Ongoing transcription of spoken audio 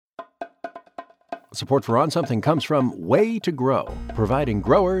Support for On Something comes from Way to Grow, providing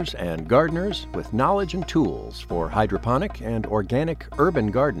growers and gardeners with knowledge and tools for hydroponic and organic urban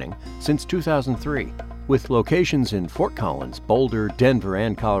gardening since 2003. With locations in Fort Collins, Boulder, Denver,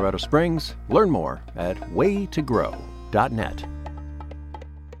 and Colorado Springs, learn more at waytogrow.net.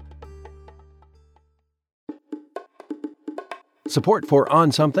 Support for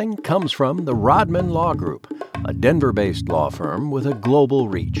On Something comes from the Rodman Law Group, a Denver-based law firm with a global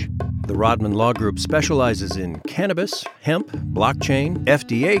reach. The Rodman Law Group specializes in cannabis, hemp, blockchain,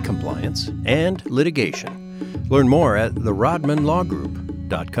 FDA compliance, and litigation. Learn more at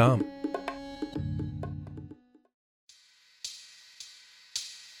therodmanlawgroup.com.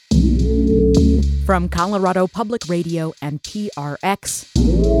 From Colorado Public Radio and PRX,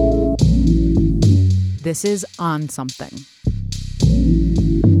 this is On Something.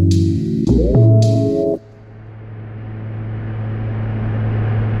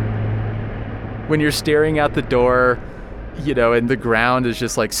 When you're staring out the door, and the ground is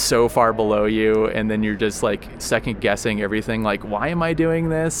just like so far below you, and then you're just like second guessing everything, like, why am I doing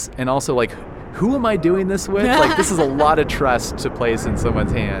this? And also like, who am I doing this with? Like, this is a lot of trust to place in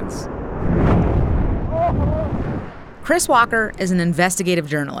someone's hands. Chris Walker is an investigative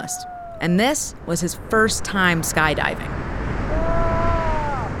journalist, and this was his first time skydiving.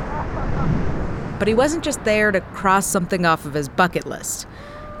 But he wasn't just there to cross something off of his bucket list.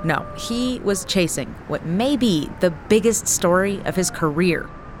 No, he was chasing what may be the biggest story of his career.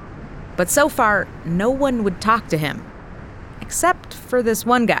 But so far, no one would talk to him, except for this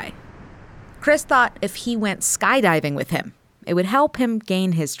one guy. Chris thought if he went skydiving with him, it would help him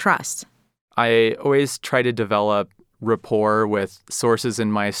gain his trust. I always try to develop rapport with sources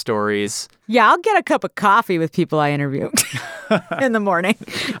in my stories. Yeah, I'll get a cup of coffee with people I interview in the morning.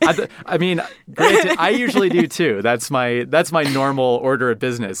 Granted, I usually do too. That's my normal order of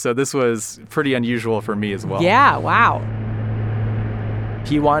business. So this was pretty unusual for me as well. Yeah, wow.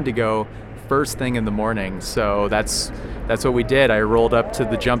 He wanted to go first thing in the morning, so that's what we did. I rolled up to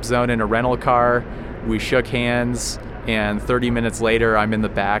the jump zone in a rental car. We shook hands, and 30 minutes later, I'm in the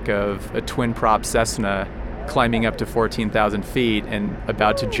back of a twin-prop Cessna, climbing up to 14,000 feet and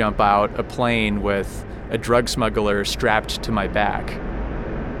about to jump out a plane with a drug smuggler strapped to my back.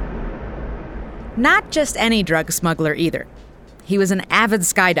 Not just any drug smuggler either. He was an avid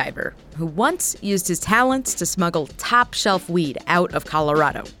skydiver who once used his talents to smuggle top-shelf weed out of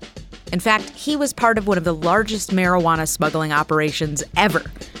Colorado. In fact, he was part of one of the largest marijuana smuggling operations ever,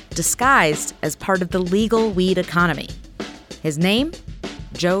 disguised as part of the legal weed economy. His name?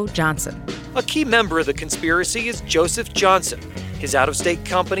 Joe Johnson. A key member of the conspiracy is Joseph Johnson. His out-of-state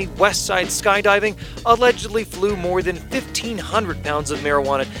company, Westside Skydiving, allegedly flew more than 1,500 pounds of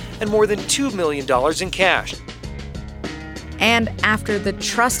marijuana and more than $2 million in cash. And after the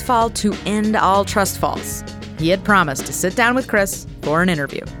trust fall to end all trust falls, he had promised to sit down with Chris for an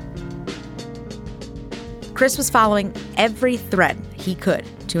interview. Chris was following every thread he could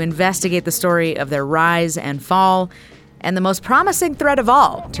to investigate the story of their rise and fall, and the most promising thread of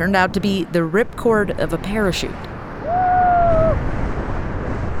all turned out to be the ripcord of a parachute.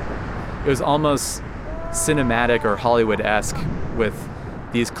 It was almost cinematic or Hollywood-esque with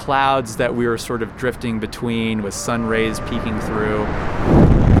these clouds that we were sort of drifting between with sun rays peeking through.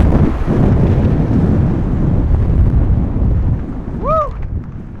 Woo!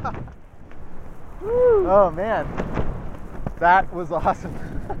 Oh man, that was awesome.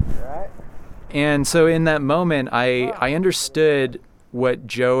 Right? And so in that moment, I understood what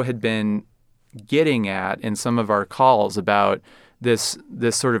Joe had been getting at in some of our calls about this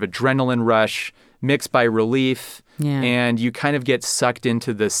sort of adrenaline rush mixed by relief, and you kind of get sucked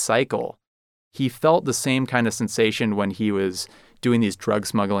into this cycle. He felt the same kind of sensation when he was doing these drug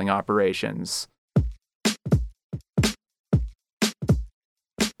smuggling operations.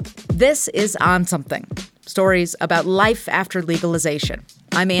 This is On Something, stories about life after legalization.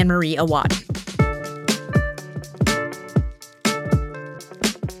 I'm Anne-Marie Awad.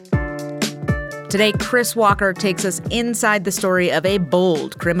 Today, Chris Walker takes us inside the story of a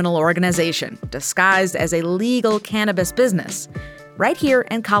bold criminal organization disguised as a legal cannabis business right here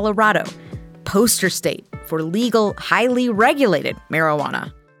in Colorado, poster state for legal, highly regulated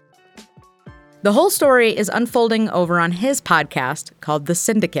marijuana. The whole story is unfolding over on his podcast called The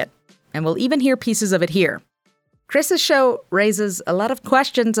Syndicate, and we'll even hear pieces of it here. Chris's show raises a lot of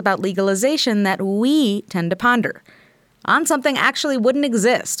questions about legalization that we tend to ponder. On Something actually wouldn't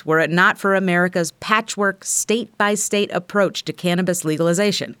exist were it not for America's patchwork, state-by-state approach to cannabis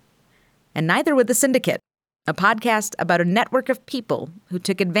legalization. And neither would The Syndicate, a podcast about a network of people who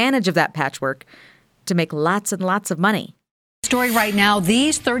took advantage of that patchwork to make lots and lots of money. story right now.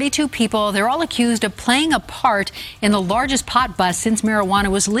 These 32 people, they're all accused of playing a part in the largest pot bust since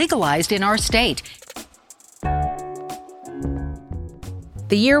marijuana was legalized in our state.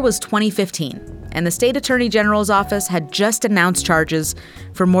 The year was 2015, and the state attorney general's office had just announced charges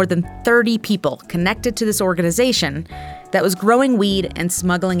for more than 30 people connected to this organization that was growing weed and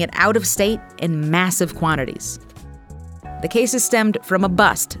smuggling it out of state in massive quantities. The cases stemmed from a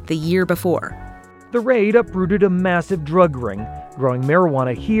bust the year before. The raid uprooted a massive drug ring, growing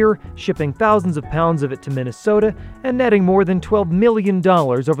marijuana here, shipping thousands of pounds of it to Minnesota, and netting more than $12 million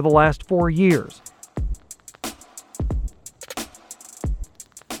over the last 4 years.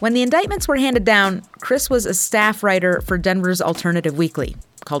 When the indictments were handed down, Chris was a staff writer for Denver's alternative weekly,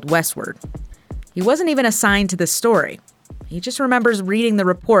 called Westward. He wasn't even assigned to this story. He just remembers reading the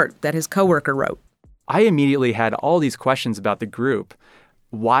report that his coworker wrote. I immediately had all these questions about the group.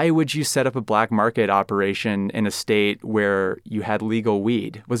 Why would you set up a black market operation in a state where you had legal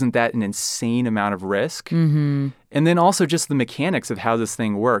weed? Wasn't that an insane amount of risk? Mm-hmm. And then also just the mechanics of how this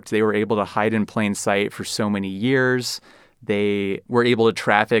thing worked. They were able to hide in plain sight for so many years. They were able to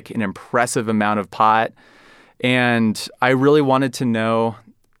traffic an impressive amount of pot. And I really wanted to know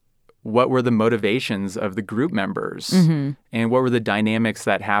what were the motivations of the group members and what were the dynamics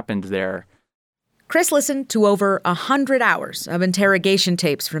that happened there. Chris listened to over 100 hours of interrogation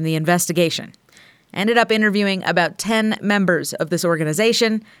tapes from the investigation, ended up interviewing about 10 members of this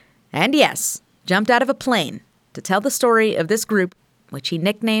organization, and yes, jumped out of a plane to tell the story of this group, which he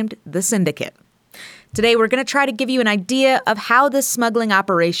nicknamed the Syndicate. Today, we're going to try to give you an idea of how this smuggling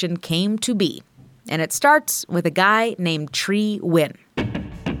operation came to be. And it starts with a guy named Tree Wynn.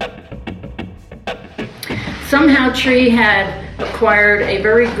 Somehow Tree had acquired a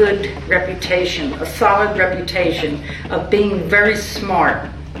very good reputation, a solid reputation of being very smart.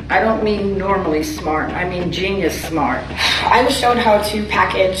 I don't mean normally smart, I mean genius smart. I was showed how to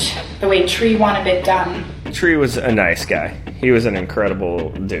package the way Tree wanted it done. Tree was a nice guy. He was an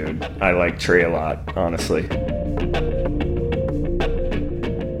incredible dude. I like Tree a lot, honestly.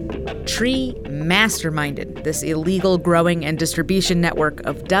 Tree masterminded this illegal growing and distribution network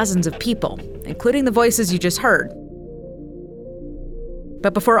of dozens of people, including the voices you just heard.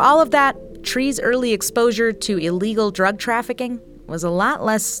 But before all of that, Tree's early exposure to illegal drug trafficking was a lot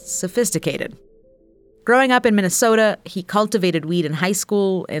less sophisticated. Growing up in Minnesota, he cultivated weed in high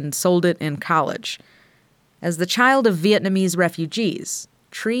school and sold it in college. As the child of Vietnamese refugees,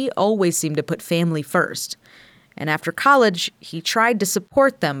 Tree always seemed to put family first. And after college, he tried to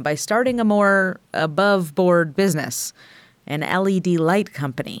support them by starting a more above-board business, an LED light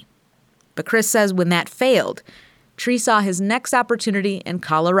company. But Chris says when that failed, Tree saw his next opportunity in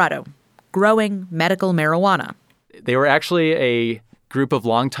Colorado, growing medical marijuana. They were actually a group of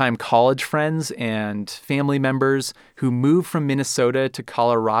longtime college friends and family members who moved from Minnesota to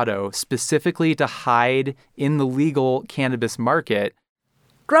Colorado specifically to hide in the legal cannabis market.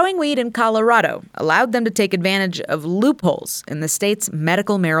 Growing weed in Colorado allowed them to take advantage of loopholes in the state's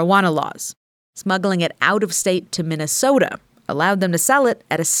medical marijuana laws. Smuggling it out of state to Minnesota allowed them to sell it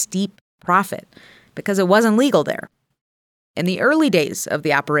at a steep profit because it wasn't legal there. In the early days of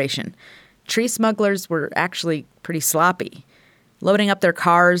the operation, Tree smugglers were actually pretty sloppy, loading up their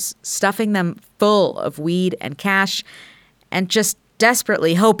cars, stuffing them full of weed and cash, and just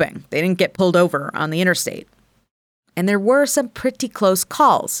desperately hoping they didn't get pulled over on the interstate. And there were some pretty close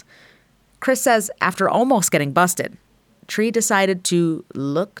calls. Chris says after almost getting busted, Tree decided to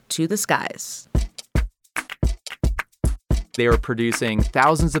look to the skies. They were producing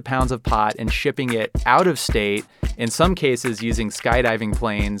thousands of pounds of pot and shipping it out of state, in some cases using skydiving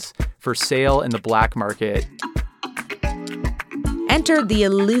planes for sale in the black market. Enter the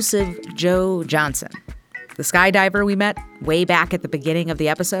elusive Joe Johnson, the skydiver we met way back at the beginning of the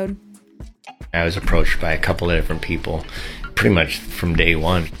episode. I was approached by a couple of different people pretty much from day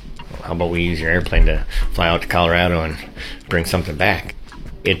one. How about we use your airplane to fly out to Colorado and bring something back?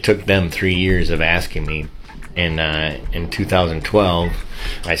 It took them 3 years of asking me. And in 2012,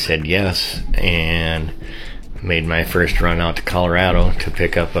 I said yes and made my first run out to Colorado to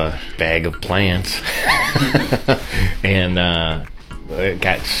pick up a bag of plants. And it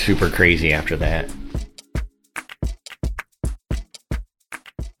got super crazy after that.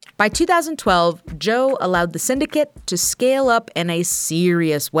 By 2012, Joe allowed the syndicate to scale up in a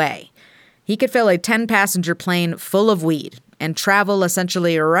serious way. He could fill a 10-passenger plane full of weed and travel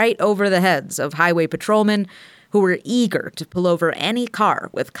essentially right over the heads of highway patrolmen who were eager to pull over any car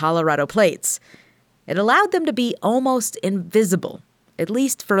with Colorado plates. It allowed them to be almost invisible, at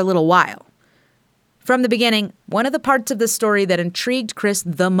least for a little while. From the beginning, one of the parts of the story that intrigued Chris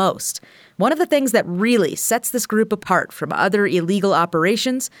the most, one of the things that really sets this group apart from other illegal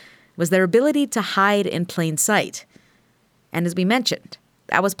operations, was their ability to hide in plain sight. And as we mentioned,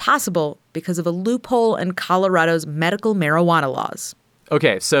 that was possible because of a loophole in Colorado's medical marijuana laws.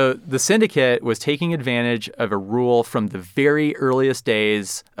 Okay, so the syndicate was taking advantage of a rule from the very earliest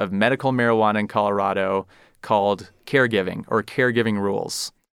days of medical marijuana in Colorado called caregiving, or caregiving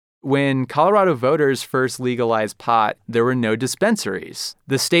rules. When Colorado voters first legalized pot, there were no dispensaries.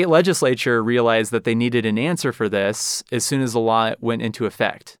 The state legislature realized that they needed an answer for this as soon as the law went into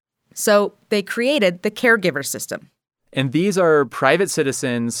effect. So they created the caregiver system. And these are private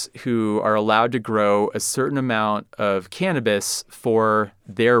citizens who are allowed to grow a certain amount of cannabis for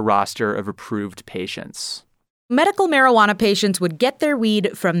their roster of approved patients. Medical marijuana patients would get their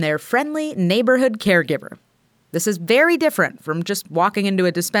weed from their friendly neighborhood caregiver. This is very different from just walking into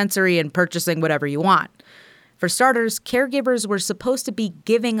a dispensary and purchasing whatever you want. For starters, caregivers were supposed to be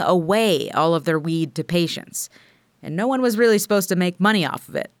giving away all of their weed to patients, and no one was really supposed to make money off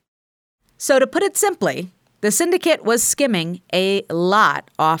of it. So to put it simply, the syndicate was skimming a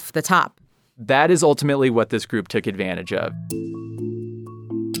lot off the top. That is ultimately what this group took advantage of.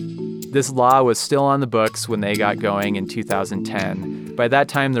 This law was still on the books when they got going in 2010. By that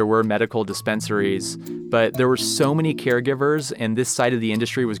time, there were medical dispensaries, but there were so many caregivers, and this side of the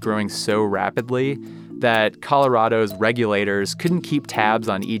industry was growing so rapidly that Colorado's regulators couldn't keep tabs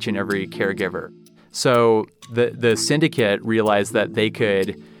on each and every caregiver. So the syndicate realized that they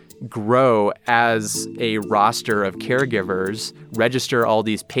could grow as a roster of caregivers, register all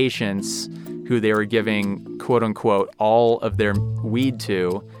these patients who they were giving, quote unquote, all of their weed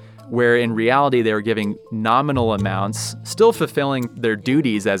to, where in reality they were giving nominal amounts, still fulfilling their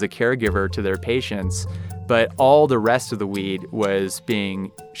duties as a caregiver to their patients, but all the rest of the weed was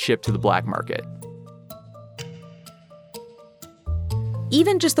being shipped to the black market.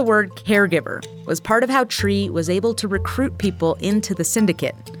 Even just the word caregiver was part of how Tree was able to recruit people into the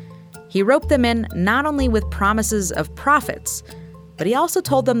syndicate. He roped them in not only with promises of profits, but he also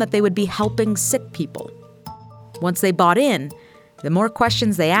told them that they would be helping sick people. Once they bought in, the more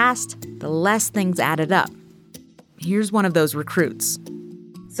questions they asked, the less things added up. Here's one of those recruits.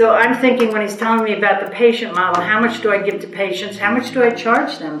 So I'm thinking when he's telling me about the patient model, how much do I give to patients? How much do I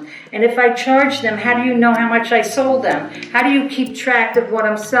charge them? And if I charge them, how do you know how much I sold them? How do you keep track of what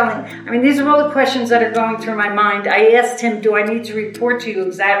I'm selling? I mean, these are all the questions that are going through my mind. I asked him, do I need to report to you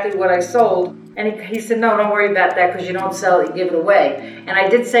exactly what I sold? And he said, no, don't worry about that because you don't sell it, you give it away. And I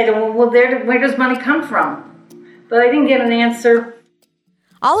did say to him, well, where does money come from? But I didn't get an answer.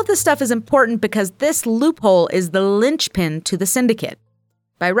 All of this stuff is important because this loophole is the linchpin to the syndicate.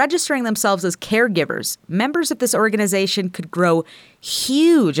 By registering themselves as caregivers, members of this organization could grow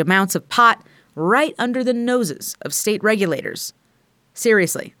huge amounts of pot right under the noses of state regulators.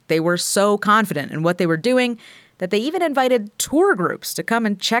 Seriously, they were so confident in what they were doing that they even invited tour groups to come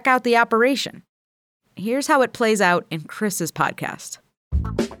and check out the operation. Here's how it plays out in Chris's podcast.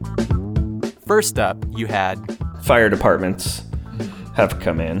 First up, you had Fire departments have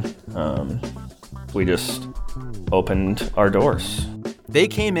come in. We just opened our doors. They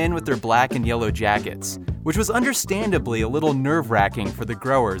came in with their black and yellow jackets, which was understandably a little nerve-wracking for the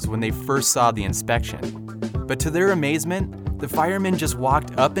growers when they first saw the inspection. But to their amazement, the firemen just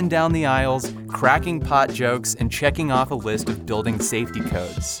walked up and down the aisles, cracking pot jokes and checking off a list of building safety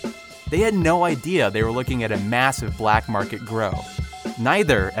codes. They had no idea they were looking at a massive black market grow.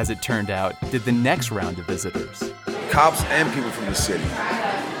 Neither, as it turned out, did the next round of visitors. Cops and people from the city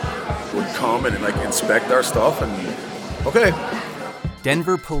would come and inspect our stuff and, okay.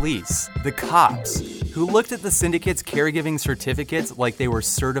 Denver police, the cops, who looked at the syndicate's caregiving certificates like they were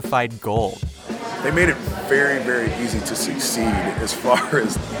certified gold. They made it very, very easy to succeed as far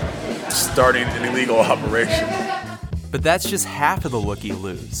as starting an illegal operation. But that's just half of the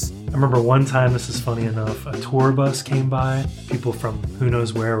looky-loos. I remember one time, this is funny enough, a tour bus came by. People from who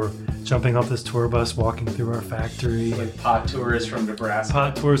knows where were jumping off this tour bus, walking through our factory. Like pot tourists from Nebraska.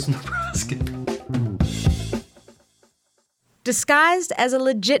 Pot tourists from Nebraska. Disguised as a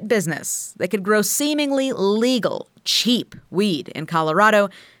legit business, they could grow seemingly legal, cheap weed in Colorado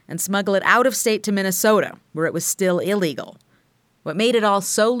and smuggle it out of state to Minnesota, where it was still illegal. What made it all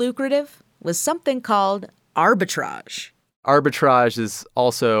so lucrative was something called arbitrage. Arbitrage is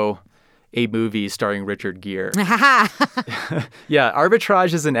also a movie starring Richard Gere. Yeah,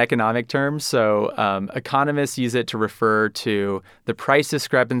 arbitrage is an economic term, so economists use it to refer to the price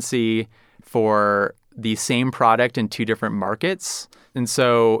discrepancy for the same product in two different markets. And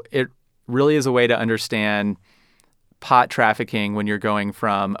so it really is a way to understand pot trafficking when you're going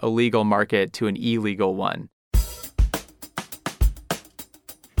from a legal market to an illegal one.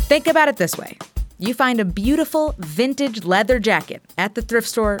 Think about it this way. You find a beautiful vintage leather jacket at the thrift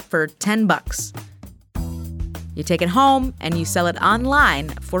store for $10. You take it home and you sell it online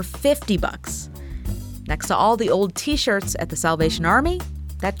for $50. Next to all the old t-shirts at the Salvation Army,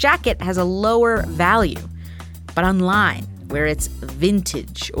 that jacket has a lower value. But online, where it's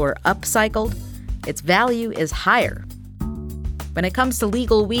vintage or upcycled, its value is higher. When it comes to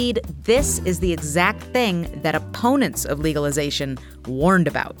legal weed, this is the exact thing that opponents of legalization warned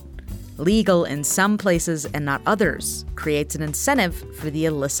about. Legal in some places and not others creates an incentive for the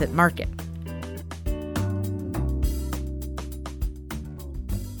illicit market.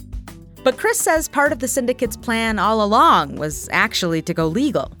 But Chris says part of the syndicate's plan all along was actually to go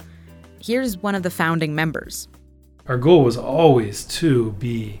legal. Here's one of the founding members. Our goal was always to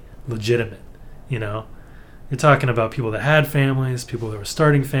be legitimate, you know? You're talking about people that had families, people that were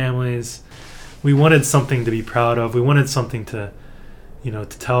starting families. We wanted something to be proud of. We wanted something to, to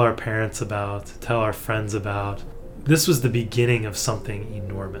tell our parents about, to tell our friends about. This was the beginning of something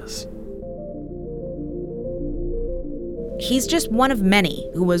enormous. He's just one of many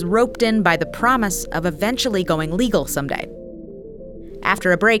who was roped in by the promise of eventually going legal someday.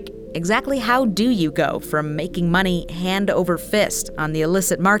 After a break, exactly how do you go from making money hand over fist on the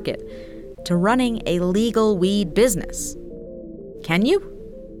illicit market to running a legal weed business? Can you?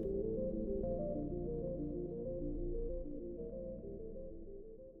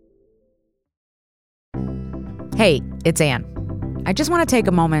 Hey, it's Ann. I just want to take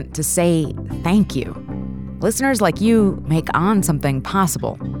a moment to say thank you. Listeners like you make On Something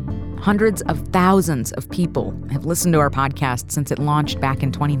possible. Hundreds of thousands of people have listened to our podcast since it launched back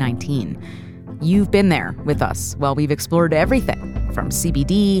in 2019. You've been there with us while we've explored everything from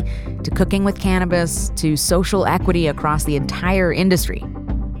CBD to cooking with cannabis to social equity across the entire industry.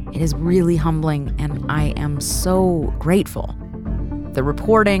 It is really humbling, and I am so grateful. The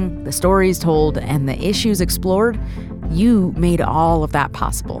reporting, the stories told, and the issues explored, you made all of that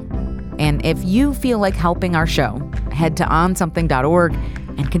possible. And if you feel like helping our show, head to onsomething.org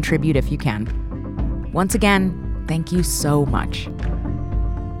and contribute if you can. Once again, thank you so much.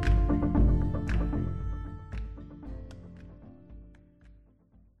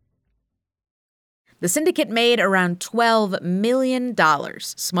 The syndicate made around $12 million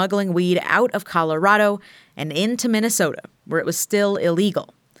smuggling weed out of Colorado and into Minnesota, where it was still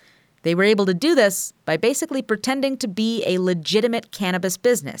illegal. They were able to do this by basically pretending to be a legitimate cannabis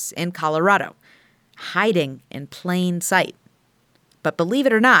business in Colorado, hiding in plain sight. But believe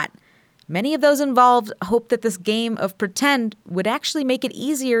it or not, many of those involved hoped that this game of pretend would actually make it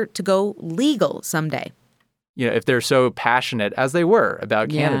easier to go legal someday. If they're so passionate, as they were, about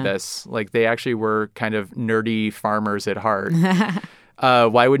cannabis, like they actually were kind of nerdy farmers at heart,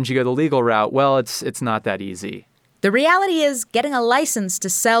 why wouldn't you go the legal route? Well, it's not that easy. The reality is getting a license to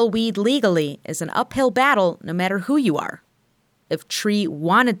sell weed legally is an uphill battle no matter who you are. If Tree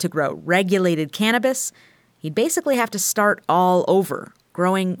wanted to grow regulated cannabis, he'd basically have to start all over,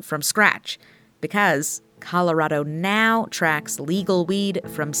 growing from scratch, because Colorado now tracks legal weed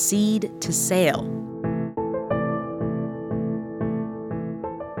from seed to sale.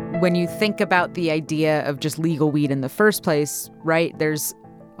 When you think about the idea of just legal weed in the first place, right, there's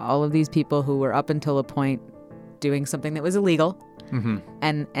all of these people who were up until a point doing something that was illegal,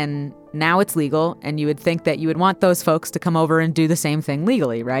 and now it's legal, and you would think that you would want those folks to come over and do the same thing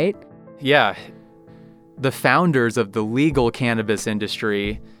legally, right? Yeah. The founders of the legal cannabis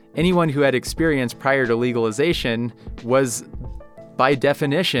industry, anyone who had experience prior to legalization was, by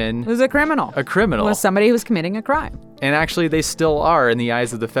definition... was a criminal. A criminal. Was somebody who was committing a crime. And actually, they still are in the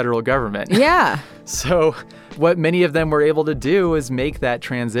eyes of the federal government. Yeah. So what many of them were able to do is make that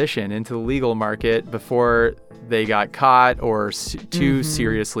transition into the legal market before they got caught or too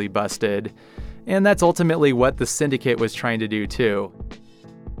seriously busted. And that's ultimately what the syndicate was trying to do, too.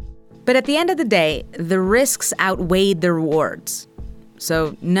 But at the end of the day, the risks outweighed the rewards.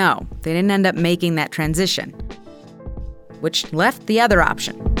 So no, they didn't end up making that transition, which left the other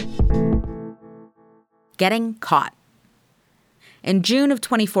option: getting caught. In June of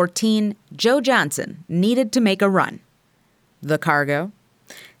 2014, Joe Johnson needed to make a run. The cargo: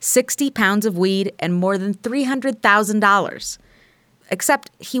 60 pounds of weed and more than $300,000.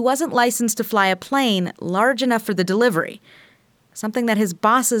 Except he wasn't licensed to fly a plane large enough for the delivery, something that his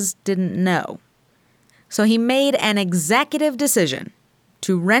bosses didn't know. So he made an executive decision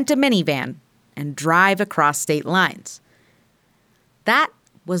to rent a minivan and drive across state lines. That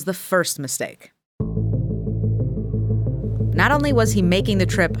was the first mistake. Not only was he making the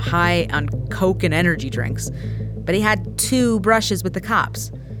trip high on coke and energy drinks, but but he had 2 brushes with the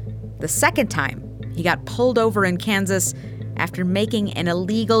cops. The second time, he got pulled over in Kansas after making an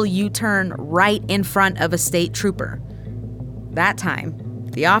illegal U-turn right in front of a state trooper. That time,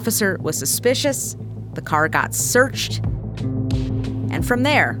 the officer was suspicious, the car got searched, and from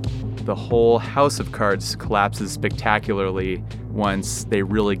there, the whole house of cards collapses spectacularly once they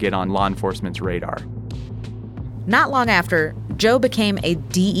really get on law enforcement's radar. Not long after, Joe became a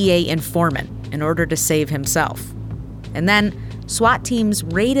DEA informant in order to save himself. And then SWAT teams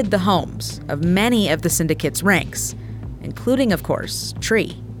raided the homes of many of the syndicate's ranks, including, of course,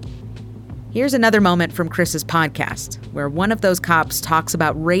 Tree. Here's another moment from Chris's podcast, where one of those cops talks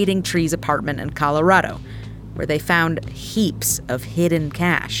about raiding Tree's apartment in Colorado, where they found heaps of hidden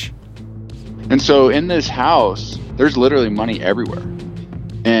cash. And so in this house, there's literally money everywhere.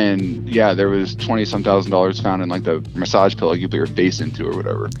 And yeah, there was $20,000 found in like the massage pillow you put your face into or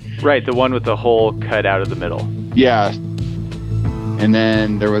whatever. Right, the one with the hole cut out of the middle. Yeah. And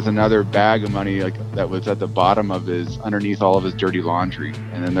then there was another bag of money like that was at the bottom of underneath all of his dirty laundry.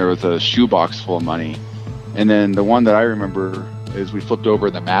 And then there was a shoebox full of money. And then the one that I remember is we flipped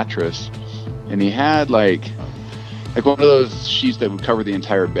over the mattress and he had like one of those sheets that would cover the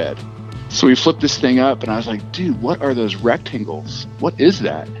entire bed. So we flipped this thing up and I was like, dude, what are those rectangles? What is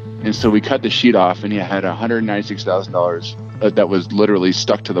that? And so we cut the sheet off and he had $196,000 that was literally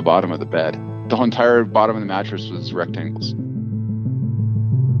stuck to the bottom of the bed. The whole entire bottom of the mattress was rectangles.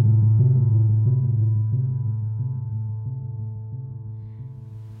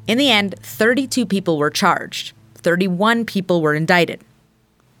 In the end, 32 people were charged. 31 people were indicted.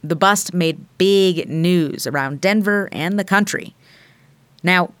 The bust made big news around Denver and the country.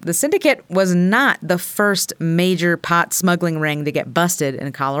 Now, the syndicate was not the first major pot smuggling ring to get busted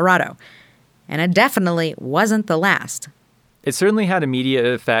in Colorado, and it definitely wasn't the last. It certainly had immediate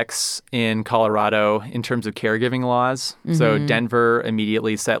effects in Colorado in terms of caregiving laws. Mm-hmm. So Denver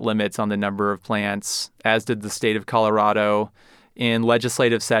immediately set limits on the number of plants, as did the state of Colorado. In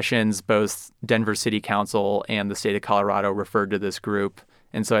legislative sessions, both Denver City Council and the state of Colorado referred to this group.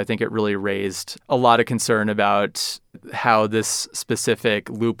 And so I think it really raised a lot of concern about how this specific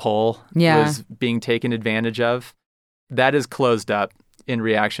loophole was being taken advantage of. That is closed up in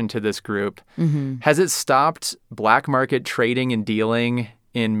reaction to this group. Mm-hmm. Has it stopped black market trading and dealing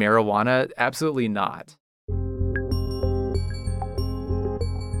in marijuana? Absolutely not.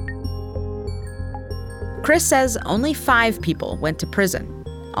 Chris says only 5 people went to prison,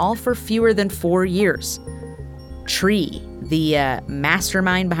 all for fewer than 4 years. Tree, the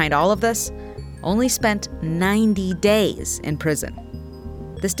mastermind behind all of this, only spent 90 days in prison.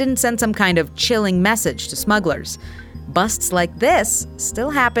 This didn't send some kind of chilling message to smugglers. Busts like this still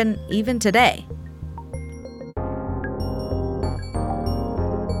happen even today.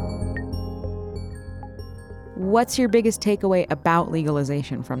 What's your biggest takeaway about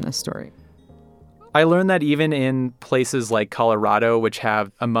legalization from this story? I learned that even in places like Colorado, which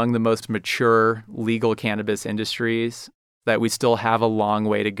have among the most mature legal cannabis industries, that we still have a long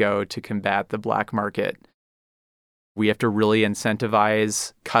way to go to combat the black market. We have to really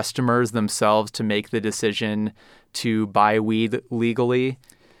incentivize customers themselves to make the decision to buy weed legally.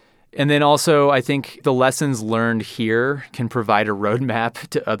 And then also, I think the lessons learned here can provide a roadmap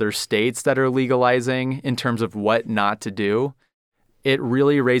to other states that are legalizing in terms of what not to do. It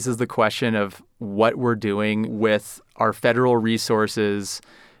really raises the question of what we're doing with our federal resources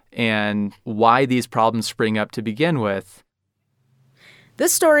and why these problems spring up to begin with.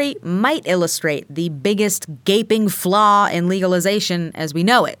 This story might illustrate the biggest gaping flaw in legalization as we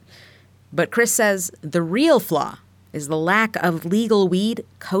know it. But Chris says the real flaw is the lack of legal weed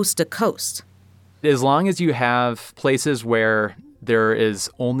coast to coast. As long as you have places where there is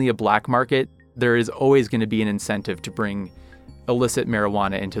only a black market, there is always going to be an incentive to bring illicit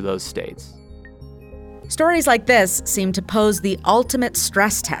marijuana into those states. Stories like this seem to pose the ultimate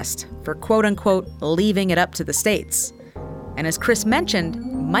stress test for quote-unquote leaving it up to the states. And as Chris mentioned,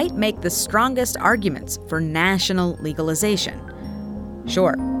 might make the strongest arguments for national legalization.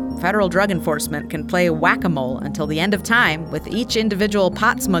 Sure, federal drug enforcement can play whack-a-mole until the end of time with each individual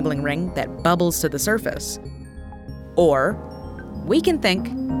pot smuggling ring that bubbles to the surface. Or we can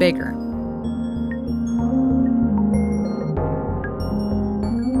think bigger.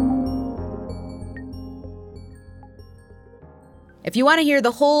 If you want to hear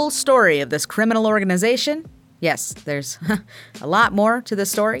the whole story of this criminal organization, yes, there's a lot more to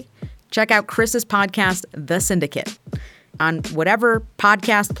this story, check out Chris's podcast, The Syndicate, on whatever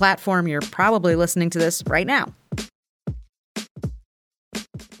podcast platform you're probably listening to this right now.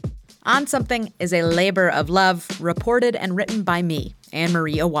 On Something is a labor of love, reported and written by me, Anne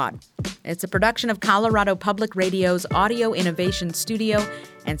Marie Awad. It's a production of Colorado Public Radio's Audio Innovation Studio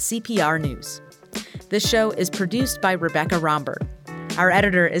and CPR News. This show is produced by Rebecca Romberg. Our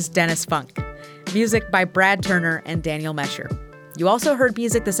editor is Dennis Funk. Music by Brad Turner and Daniel Mesher. You also heard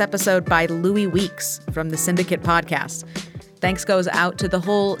music this episode by Louis Weeks from the Syndicate podcast. Thanks goes out to the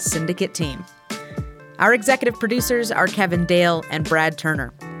whole Syndicate team. Our executive producers are Kevin Dale and Brad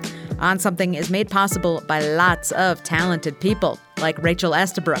Turner. On Something is made possible by lots of talented people like Rachel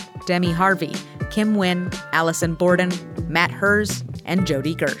Estabrook, Demi Harvey, Kim Wynn, Allison Borden, Matt Hers, and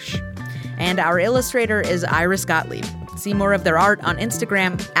Jody Gersh. And our illustrator is Iris Gottlieb. See more of their art on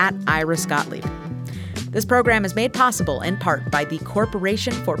Instagram at Iris Gottlieb. This program is made possible in part by the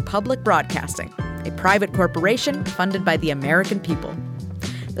Corporation for Public Broadcasting, a private corporation funded by the American people.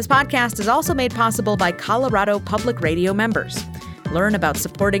 This podcast is also made possible by Colorado Public Radio members. Learn about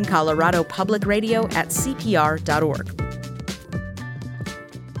supporting Colorado Public Radio at CPR.org.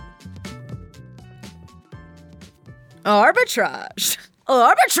 Arbitrage!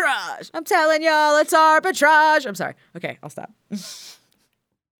 Arbitrage! I'm telling y'all it's arbitrage! I'm sorry. Okay, I'll stop.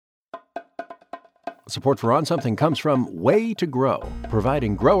 Support for On Something comes from Way to Grow,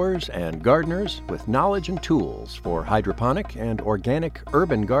 providing growers and gardeners with knowledge and tools for hydroponic and organic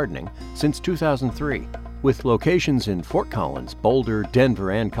urban gardening since 2003. With locations in Fort Collins, Boulder,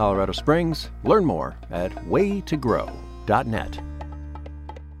 Denver, and Colorado Springs, learn more at waytogrow.net.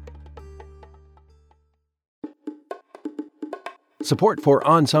 Support for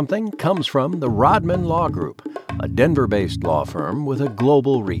On Something comes from the Rodman Law Group, a Denver-based law firm with a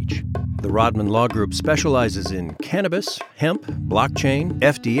global reach. The Rodman Law Group specializes in cannabis, hemp, blockchain,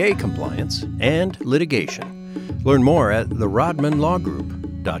 FDA compliance, and litigation. Learn more at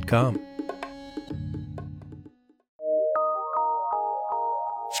therodmanlawgroup.com.